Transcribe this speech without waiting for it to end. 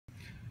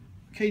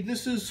Okay,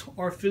 this is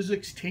our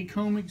physics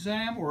take-home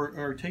exam or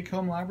our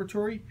take-home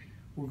laboratory.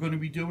 We're going to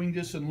be doing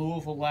this in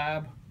Louisville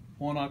Lab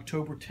on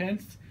October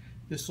 10th.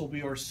 This will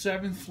be our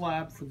 7th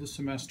lab for the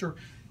semester,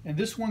 and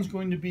this one's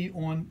going to be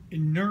on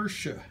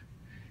inertia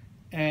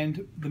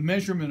and the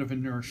measurement of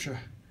inertia.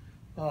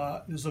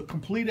 There's a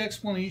complete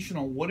explanation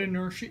on what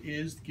inertia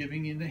is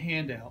given in the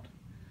handout,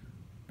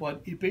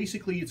 but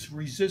basically it's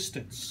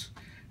resistance.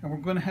 And we're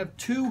going to have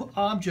two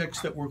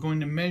objects that we're going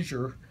to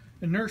measure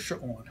inertia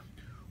on.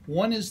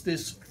 One is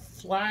this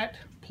flat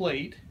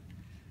plate,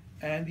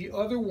 and the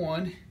other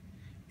one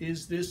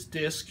is this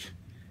disc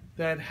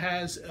that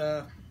has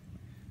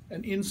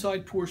an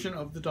inside portion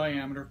of the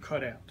diameter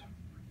cut out.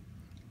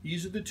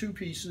 These are the two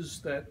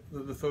pieces that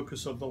are the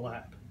focus of the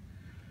lab.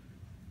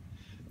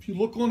 If you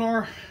look on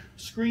our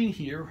screen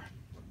here,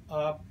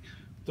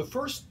 the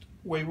first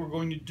way we're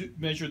going to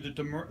measure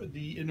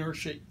the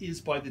inertia is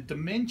by the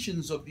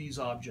dimensions of these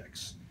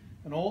objects.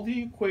 And all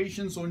the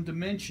equations on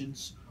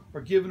dimensions are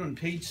given on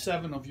page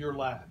 7 of your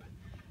lab.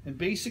 And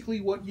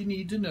basically what you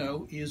need to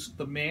know is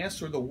the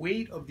mass or the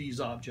weight of these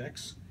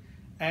objects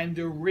and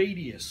their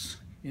radius.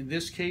 In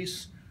this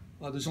case,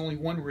 there's only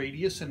one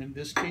radius, and in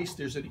this case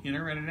there's an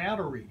inner and an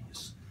outer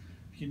radius.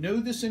 If you know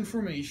this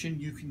information,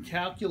 you can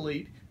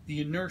calculate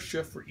the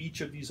inertia for each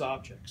of these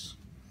objects.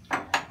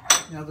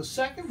 Now the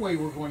second way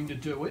we're going to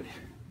do it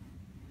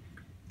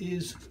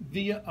is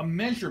via a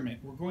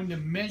measurement. We're going to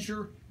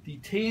measure the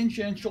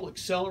tangential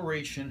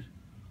acceleration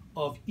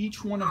of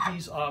each one of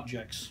these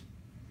objects.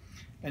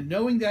 And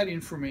knowing that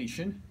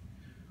information,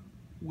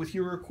 with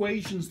your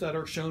equations that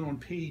are shown on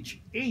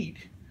page 8,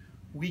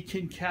 we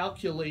can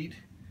calculate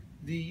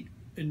the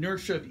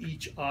inertia of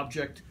each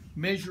object,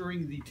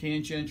 measuring the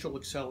tangential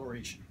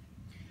acceleration.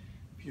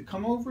 If you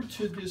come over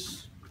to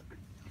this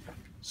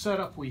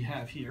setup we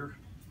have here,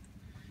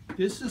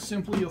 this is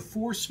simply a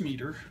force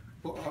meter,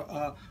 or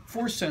a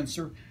force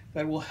sensor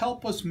that will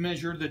help us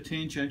measure the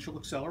tangential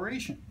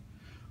acceleration.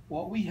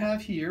 What we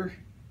have here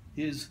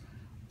is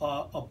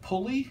a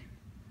pulley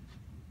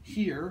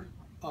here,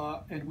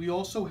 and we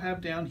also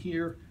have down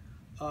here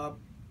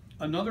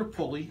another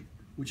pulley,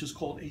 which is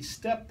called a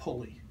step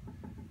pulley.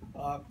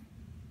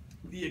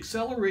 The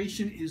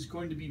acceleration is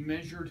going to be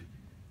measured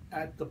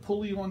at the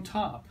pulley on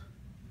top,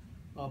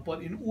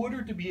 but in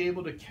order to be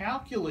able to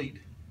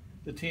calculate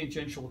the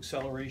tangential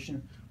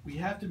acceleration, we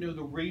have to know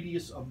the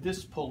radius of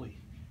this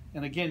pulley,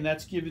 and again,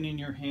 that's given in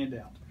your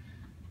handout.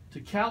 To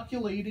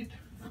calculate it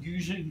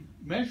using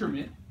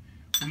measurement,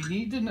 we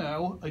need to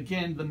know,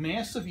 again, the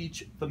mass of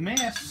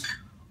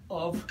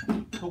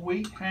the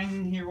weight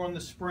hanging here on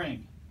the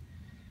spring.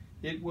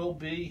 It will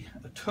be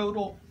a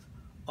total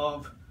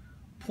of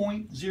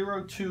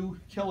 0.02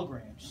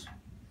 kilograms.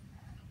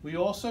 We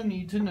also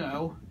need to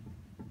know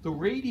the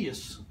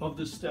radius of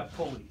the step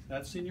pulley.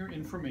 That's in your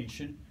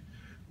information.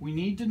 We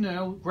need to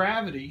know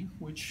gravity,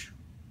 which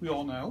we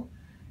all know,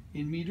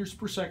 in meters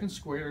per second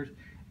squared,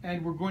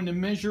 and we're going to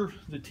measure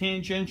the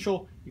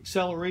tangential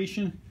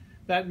acceleration.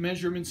 That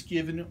measurement's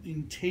given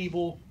in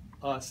table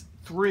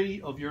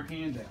 3 of your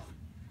handout.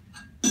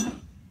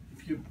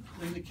 If you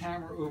bring the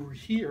camera over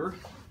here,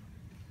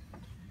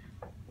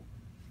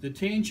 the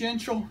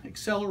tangential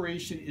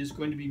acceleration is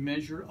going to be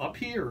measured up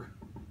here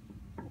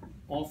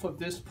off of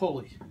this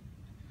pulley.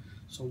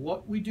 So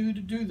what we do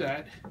to do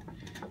that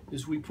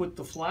is we put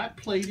the flat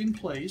plate in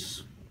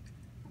place,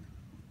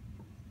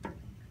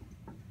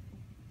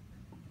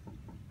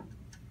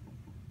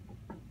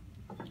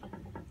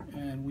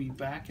 and we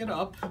back it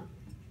up.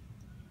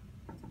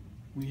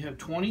 We have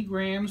 20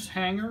 grams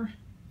hanger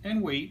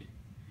and weight,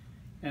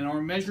 and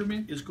our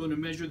measurement is going to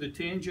measure the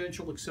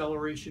tangential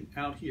acceleration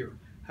out here,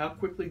 how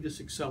quickly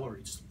this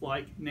accelerates,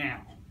 like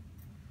now.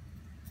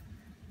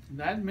 And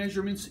that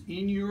measurement's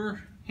in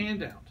your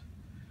handout.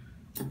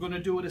 We're going to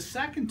do it a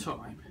second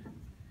time.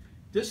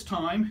 This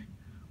time,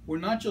 we're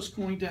not just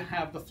going to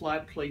have the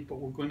flat plate, but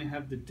we're going to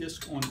have the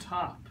disc on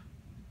top.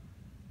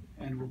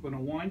 And we're going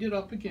to wind it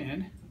up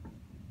again.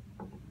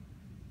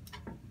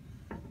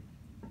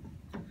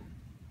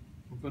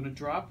 We're going to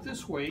drop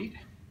this weight,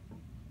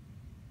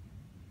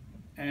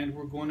 and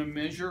we're going to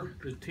measure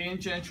the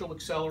tangential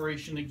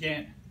acceleration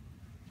again.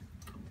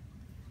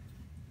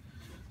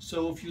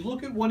 So if you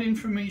look at what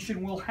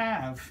information we'll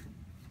have,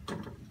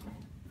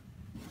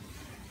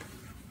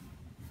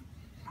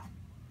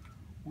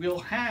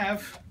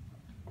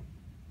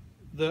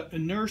 the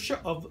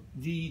inertia of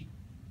the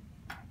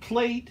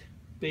plate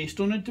based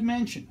on a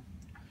dimension.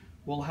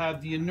 We'll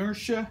have the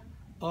inertia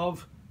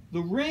of the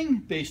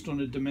ring based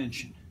on a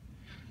dimension.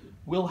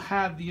 We'll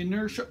have the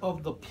inertia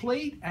of the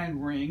plate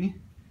and ring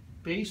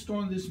based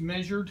on this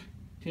measured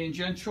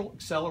tangential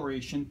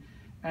acceleration,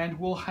 and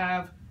we'll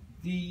have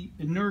the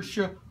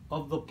inertia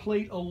of the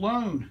plate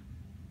alone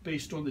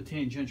based on the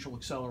tangential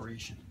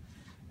acceleration.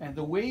 And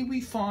the way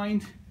we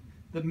find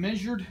the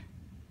measured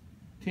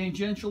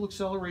tangential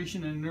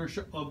acceleration and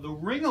inertia of the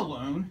ring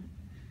alone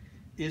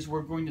is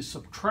we're going to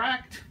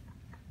subtract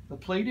the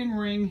plate and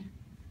ring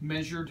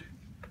measured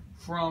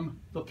from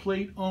the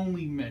plate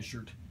only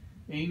measured,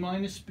 A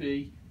minus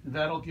B, and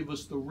that'll give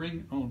us the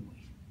ring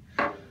only.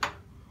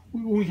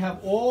 when we have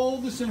all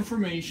this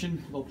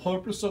information, the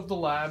purpose of the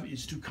lab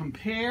is to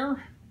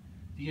compare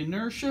the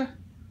inertia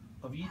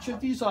of each of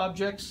these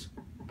objects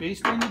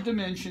based on the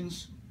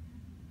dimensions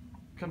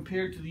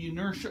compared to the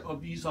inertia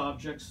of these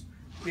objects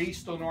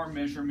based on our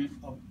measurement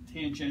of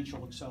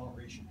tangential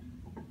acceleration.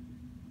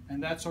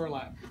 And that's our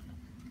lab.